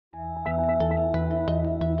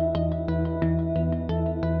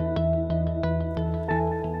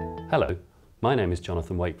Hello, my name is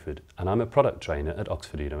Jonathan Wakeford and I'm a product trainer at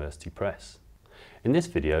Oxford University Press. In this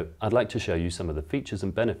video, I'd like to show you some of the features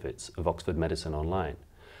and benefits of Oxford Medicine Online,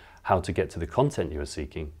 how to get to the content you are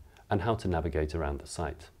seeking, and how to navigate around the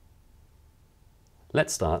site.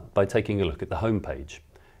 Let's start by taking a look at the home page.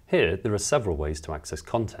 Here, there are several ways to access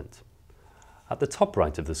content. At the top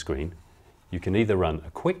right of the screen, you can either run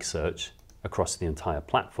a quick search across the entire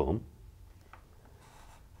platform,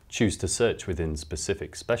 choose to search within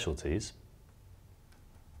specific specialties,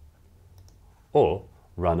 or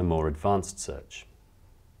run a more advanced search.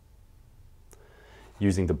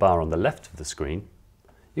 Using the bar on the left of the screen,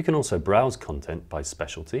 you can also browse content by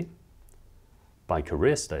specialty, by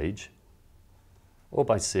career stage, or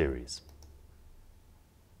by series.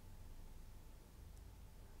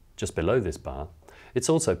 Just below this bar, it's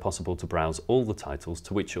also possible to browse all the titles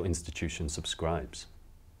to which your institution subscribes.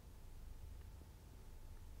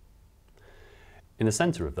 In the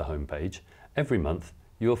centre of the home page, every month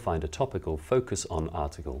you will find a topical Focus On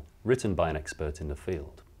article written by an expert in the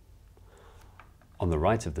field. On the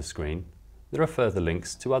right of the screen, there are further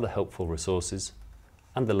links to other helpful resources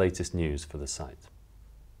and the latest news for the site.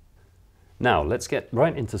 Now let's get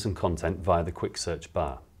right into some content via the quick search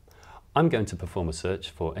bar. I'm going to perform a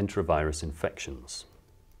search for enterovirus infections.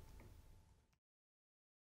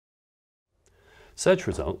 Search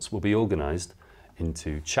results will be organised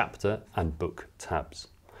into chapter and book tabs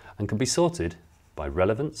and can be sorted by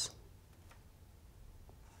relevance,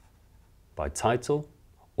 by title,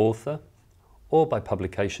 author, or by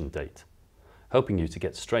publication date, helping you to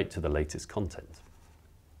get straight to the latest content.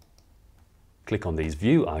 Click on these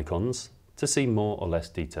view icons to see more or less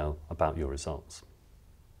detail about your results.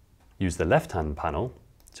 Use the left-hand panel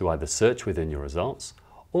to either search within your results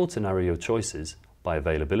or to narrow your choices by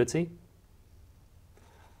availability,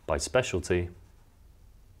 by specialty,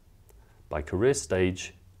 by career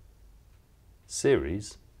stage,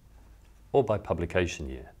 series, or by publication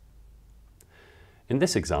year. In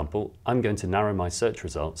this example, I'm going to narrow my search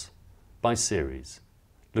results by series,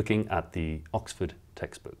 looking at the Oxford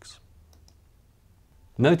textbooks.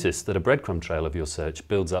 Notice that a breadcrumb trail of your search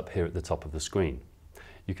builds up here at the top of the screen.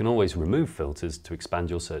 You can always remove filters to expand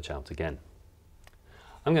your search out again.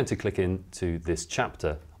 I'm going to click into this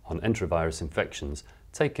chapter on enterovirus infections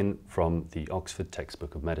taken from the Oxford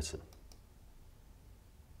Textbook of Medicine.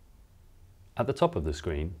 At the top of the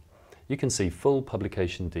screen, you can see full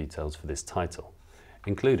publication details for this title,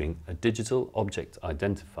 including a digital object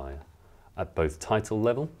identifier at both title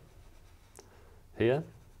level, here,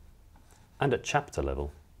 and at chapter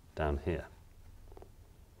level, down here.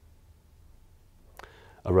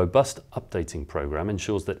 A robust updating program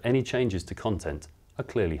ensures that any changes to content are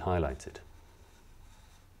clearly highlighted,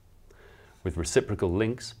 with reciprocal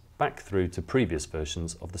links back through to previous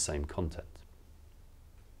versions of the same content.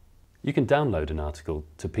 You can download an article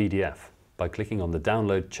to PDF by clicking on the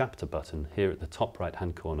Download Chapter button here at the top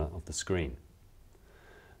right-hand corner of the screen.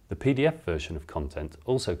 The PDF version of content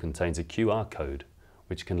also contains a QR code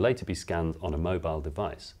which can later be scanned on a mobile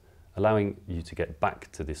device, allowing you to get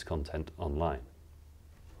back to this content online.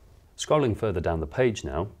 Scrolling further down the page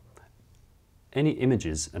now, any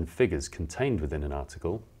images and figures contained within an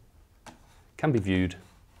article can be viewed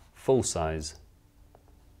full size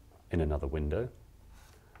in another window,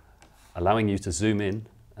 allowing you to zoom in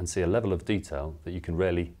and see a level of detail that you can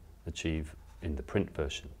rarely achieve in the print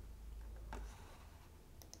version.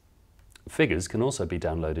 Figures can also be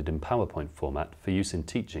downloaded in PowerPoint format for use in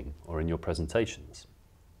teaching or in your presentations.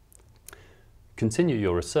 Continue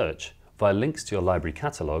your research via links to your library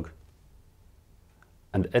catalogue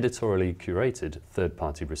and editorially curated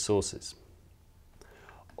third-party resources,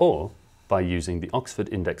 or by using the Oxford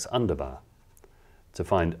Index underbar to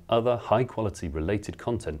find other high-quality related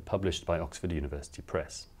content published by Oxford University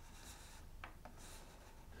Press.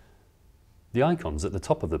 The icons at the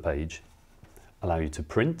top of the page allow you to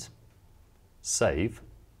print, save,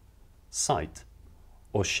 cite,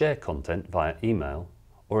 or share content via email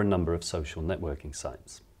or a number of social networking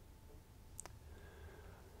sites.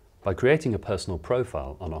 By creating a personal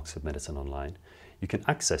profile on Oxford Medicine Online, you can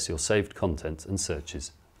access your saved content and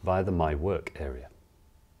searches via the My Work area.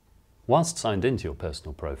 Whilst signed into your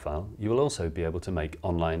personal profile, you will also be able to make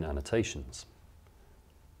online annotations.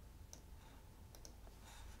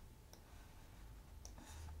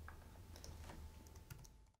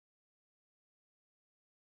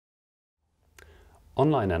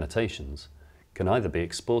 Online annotations can either be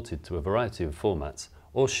exported to a variety of formats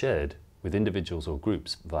or shared with individuals or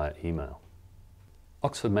groups via email.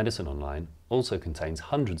 Oxford Medicine Online also contains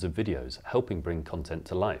hundreds of videos helping bring content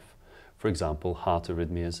to life, for example, heart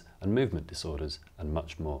arrhythmias and movement disorders, and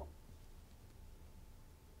much more.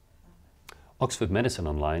 Oxford Medicine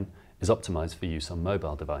Online is optimised for use on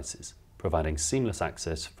mobile devices, providing seamless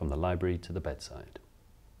access from the library to the bedside.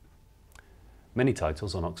 Many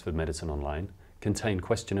titles on Oxford Medicine Online contain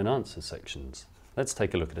question and answer sections. Let's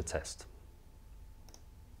take a look at a test.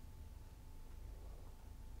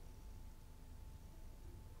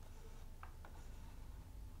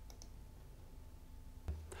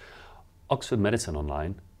 Oxford Medicine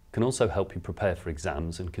Online can also help you prepare for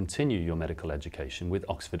exams and continue your medical education with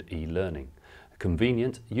Oxford e-Learning, a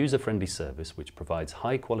convenient, user-friendly service which provides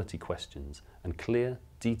high-quality questions and clear,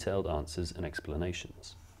 detailed answers and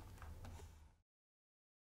explanations.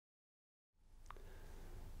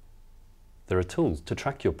 There are tools to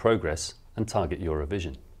track your progress and target your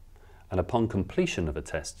revision. And upon completion of a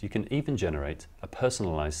test, you can even generate a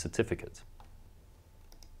personalised certificate.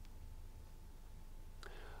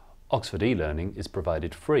 Oxford e-Learning is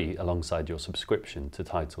provided free alongside your subscription to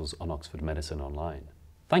titles on Oxford Medicine Online.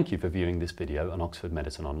 Thank you for viewing this video on Oxford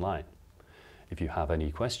Medicine Online. If you have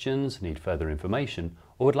any questions, need further information,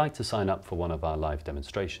 or would like to sign up for one of our live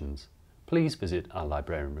demonstrations, please visit our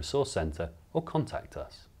Librarian Resource Centre or contact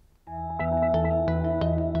us.